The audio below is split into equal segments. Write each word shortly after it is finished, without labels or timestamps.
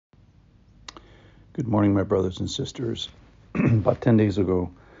Good morning, my brothers and sisters. About 10 days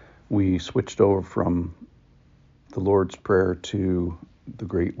ago, we switched over from the Lord's Prayer to the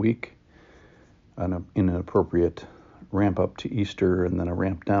Great Week, in an appropriate ramp up to Easter and then a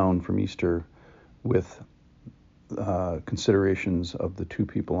ramp down from Easter with considerations of the two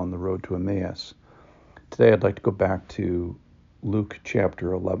people on the road to Emmaus. Today, I'd like to go back to Luke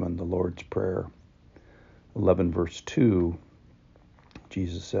chapter 11, the Lord's Prayer. 11 verse 2,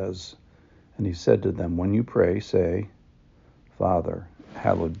 Jesus says, "And he said to them, when you pray, say, Father,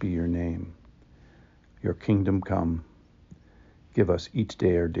 hallowed be your name. Your kingdom come. Give us each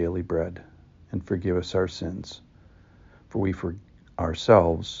day our daily bread, and forgive us our sins. For we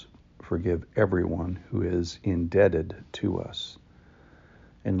ourselves forgive everyone who is indebted to us.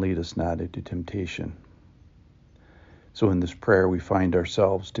 And lead us not into temptation." So in this prayer, we find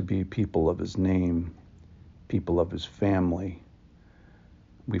ourselves to be people of his name, people of his family.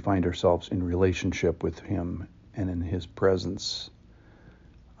 We find ourselves in relationship with him and in his presence.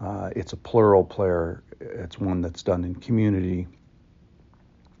 It's a plural prayer. It's one that's done in community.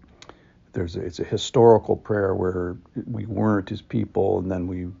 It's a historical prayer where we weren't his people, and then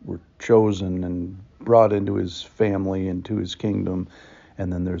we were chosen and brought into his family, into his kingdom.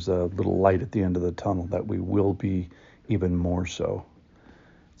 And then there's a little light at the end of the tunnel that we will be even more so.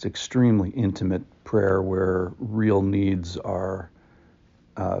 It's extremely intimate prayer where real needs are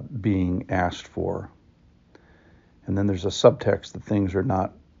being asked for. And then there's a subtext that things are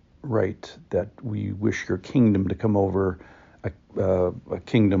not right, that we wish your kingdom to come over, a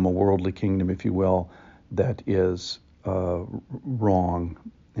kingdom, a worldly kingdom, if you will, that is wrong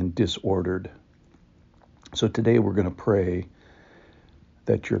and disordered. So today we're going to pray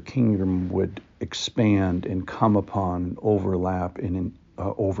that your kingdom would expand and come upon, overlap, and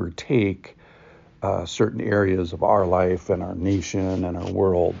overtake certain areas of our life and our nation and our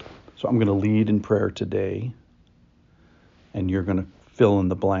world. So I'm going to lead in prayer today, and you're going to fill in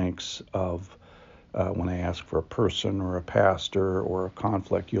the blanks of when I ask for a person or a pastor or a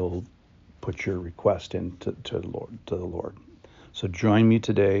conflict, you'll put your request in to the Lord. So join me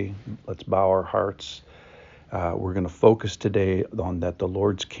today. Let's bow our hearts. We're going to focus today on that the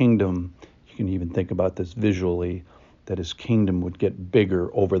Lord's kingdom, you can even think about this visually, that his kingdom would get bigger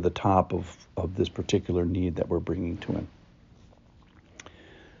over the top of this particular need that we're bringing to him.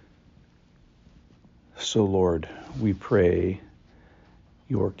 So, Lord, we pray,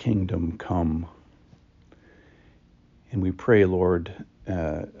 your kingdom come. And we pray, Lord,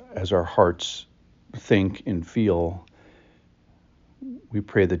 as our hearts think and feel, we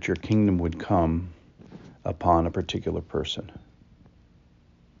pray that your kingdom would come upon a particular person.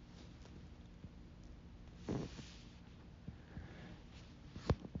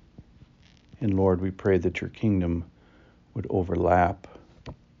 And Lord, we pray that your kingdom would overlap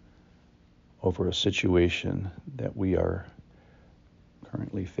over a situation that we are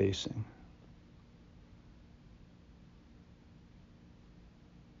currently facing.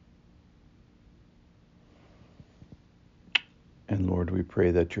 And Lord, we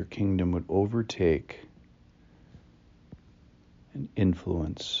pray that your kingdom would overtake and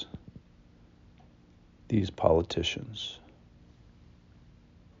influence these politicians.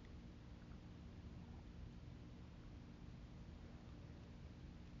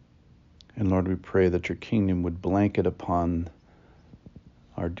 And Lord, we pray that your kingdom would blanket upon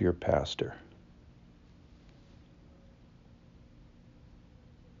our dear pastor.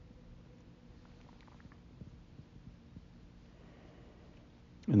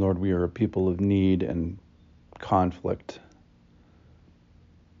 And Lord, we are a people of need and conflict.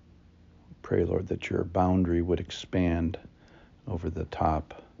 Pray, Lord, that your boundary would expand over the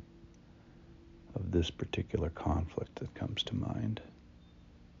top of this particular conflict that comes to mind.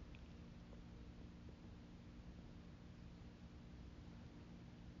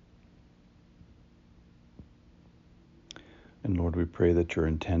 And Lord, we pray that your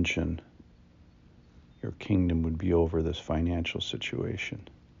intention, your kingdom would be over this financial situation.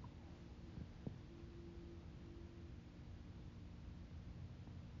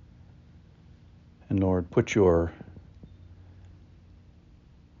 And Lord, put your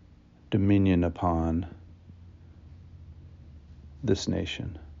dominion upon this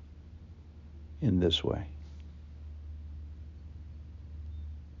nation in this way.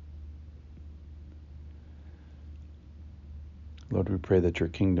 Lord, we pray that your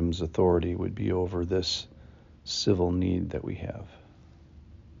kingdom's authority would be over this civil need that we have.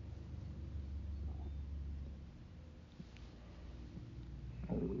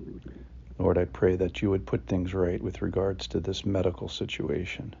 Lord, I pray that you would put things right with regards to this medical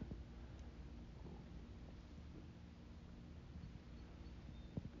situation.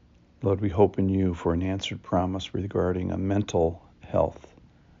 Lord, we hope in you for an answered promise regarding a mental health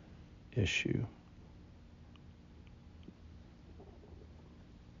issue.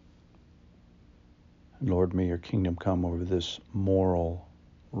 And Lord, may your kingdom come over this moral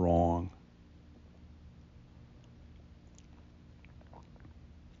wrong.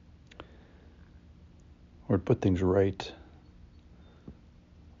 Lord, put things right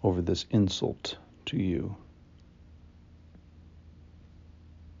over this insult to you.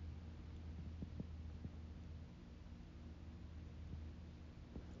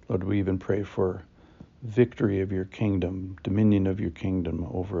 Lord, we even pray for victory of your kingdom, dominion of your kingdom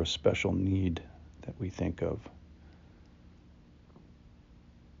over a special need that we think of.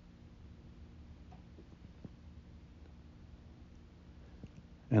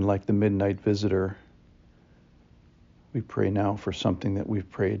 And like the midnight visitor, we pray now for something that we've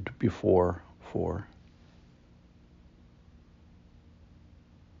prayed before for.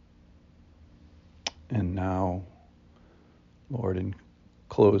 And now, Lord, in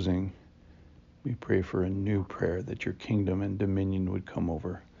closing, we pray for a new prayer that your kingdom and dominion would come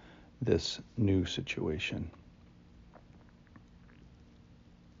over this new situation.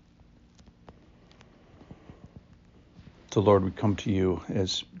 So, Lord, we come to you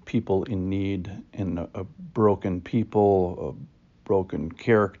as people in need, in a broken people, broken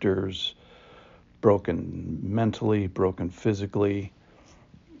characters, broken mentally, broken physically.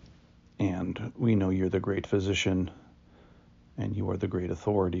 And we know you're the great physician, and you are the great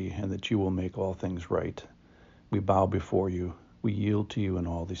authority, and that you will make all things right. We bow before you. We yield to you in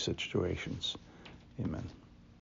all these situations. Amen.